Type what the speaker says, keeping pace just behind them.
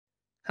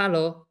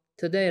Hello,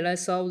 today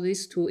let's solve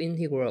these two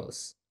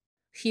integrals.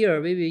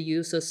 Here we will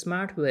use a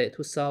smart way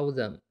to solve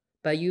them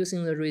by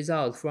using the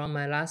result from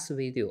my last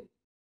video.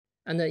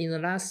 And in the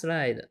last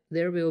slide,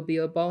 there will be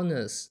a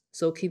bonus,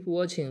 so keep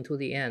watching to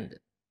the end.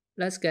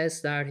 Let's get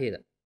started.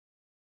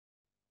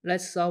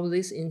 Let's solve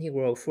this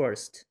integral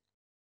first.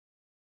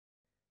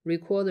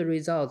 Record the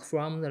result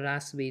from the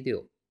last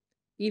video.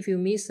 If you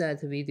missed that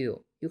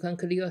video, you can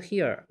click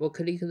here or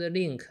click the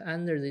link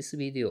under this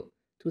video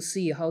to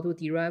see how to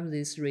derive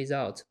this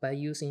result by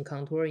using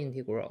contour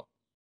integral.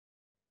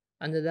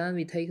 And then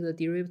we take the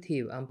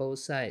derivative on both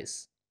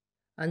sides.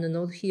 And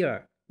note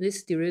here,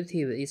 this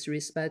derivative is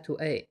respect to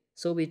a,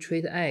 so we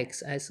treat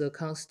x as a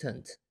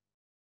constant.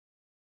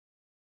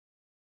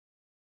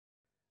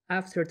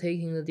 After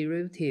taking the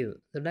derivative,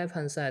 the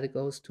left-hand side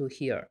goes to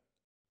here.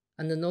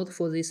 And note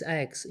for this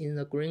x in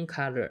the green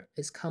color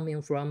is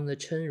coming from the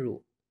chain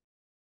rule.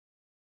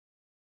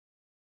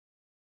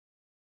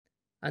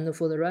 And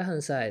for the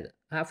right-hand side,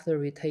 after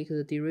we take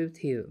the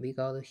derivative, we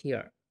got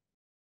here.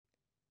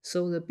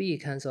 So the b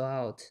cancel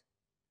out,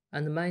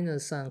 and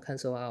minus sign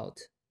cancel out.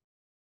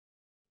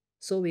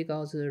 So we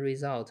got the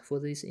result for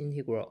this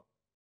integral.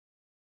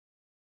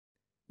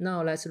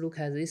 Now let's look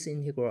at this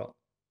integral.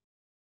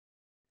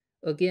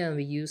 Again,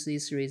 we use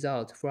this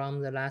result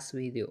from the last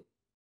video.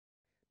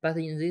 But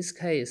in this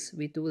case,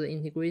 we do the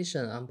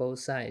integration on both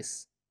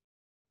sides.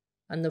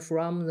 And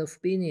from the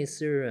Fubini's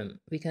theorem,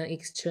 we can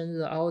exchange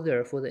the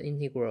order for the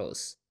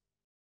integrals.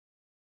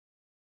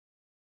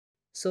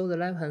 So the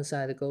left-hand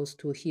side goes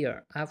to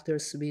here after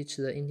switch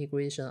the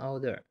integration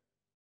order.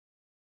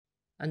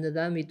 And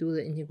then we do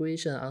the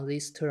integration on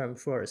this term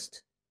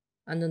first.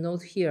 And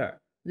note here,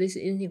 this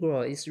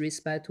integral is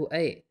respect to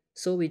a,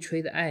 so we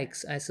treat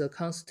x as a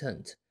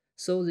constant,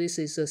 so this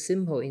is a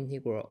simple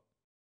integral.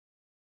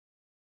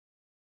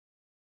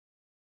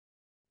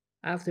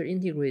 After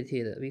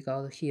integrated, we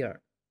got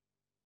here.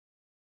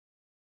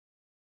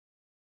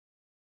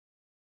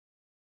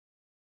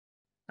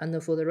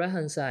 And for the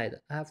right-hand side,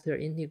 after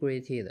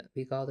integrated,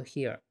 we got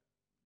here.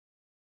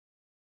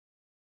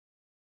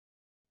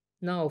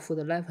 Now for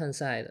the left-hand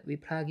side, we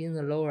plug in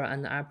the lower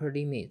and upper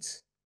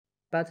limits.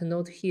 But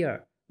note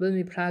here, when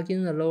we plug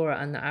in the lower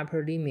and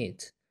upper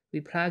limit,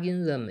 we plug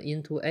in them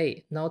into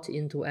a, not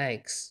into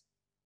x.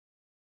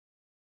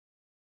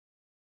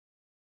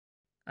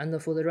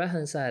 And for the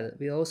right-hand side,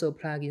 we also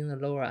plug in the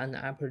lower and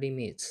upper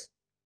limits.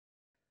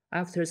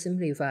 After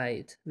simplify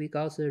it, we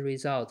got the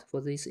result for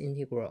this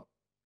integral.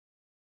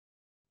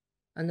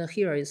 And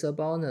here is a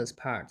bonus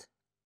part.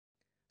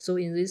 So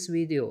in this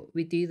video,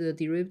 we did the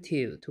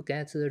derivative to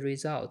get the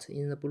result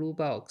in the blue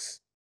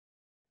box.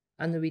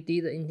 And we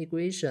did the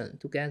integration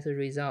to get the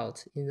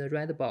result in the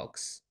red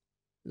box.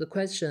 The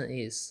question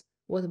is,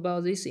 what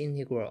about this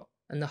integral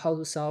and how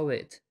to solve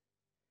it?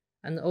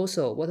 And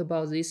also, what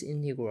about this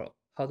integral,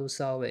 how to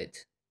solve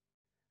it?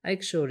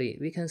 Actually,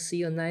 we can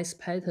see a nice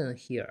pattern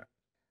here.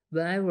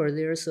 Whenever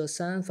there's a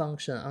sine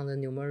function on the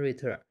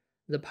numerator,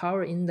 the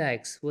power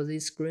index for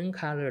this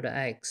green-colored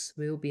x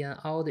will be an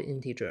odd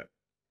integer.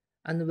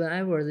 And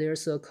whenever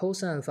there's a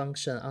cosine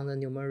function on the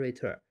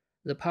numerator,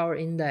 the power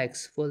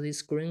index for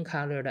this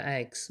green-colored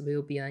x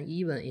will be an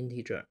even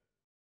integer.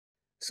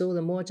 So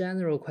the more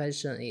general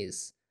question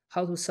is,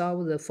 how to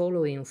solve the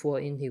following four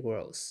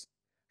integrals.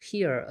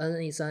 Here, n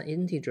is an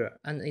integer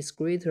and is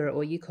greater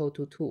or equal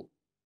to 2.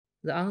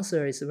 The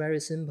answer is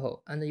very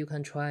simple, and you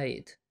can try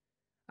it.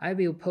 I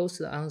will post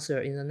the answer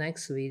in the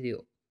next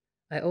video.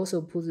 I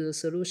also put the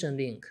solution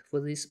link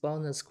for this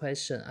bonus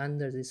question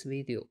under this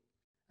video.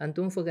 And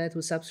don't forget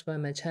to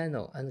subscribe my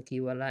channel and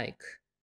give a like.